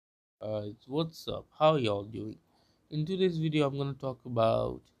What's up? How y'all doing? In today's video, I'm gonna talk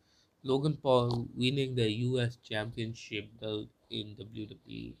about Logan Paul winning the US Championship belt in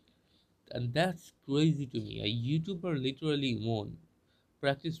WWE, and that's crazy to me. A YouTuber literally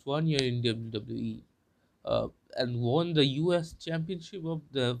practiced 1 year in WWE, uh, and won the US Championship of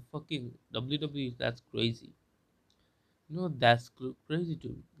the fucking WWE. That's crazy. Crazy to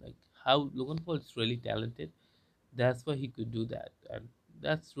me. Like how Logan Paul is really talented. That's why he could do that, and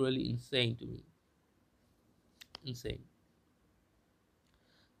that's really insane to me. Insane.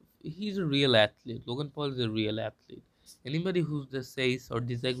 He's a real athlete. Logan Paul is a real athlete. Anybody who just says or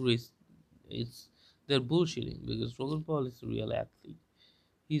disagrees, it's they're bullshitting because Logan Paul is a real athlete.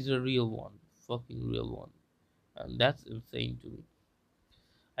 He's a real one, fucking real one, and that's insane to me.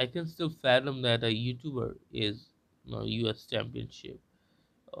 I can still fathom that a YouTuber is U.S. Championship.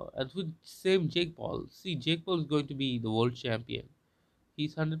 And with same Jake Paul, see Jake Paul is going to be the world champion.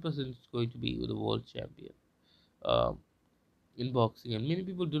 He's 100% going to be the world champion. Um, in boxing, and many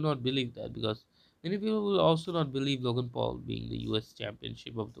people do not believe that because many people will also not believe Logan Paul being the US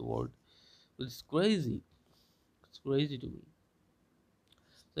championship of the world. It's crazy. It's crazy to me.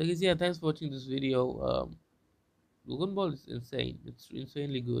 So I guess yeah, thanks for watching this video. Logan Paul is insane. It's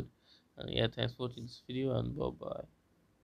insanely good. Yeah, thanks for watching this video and bye bye.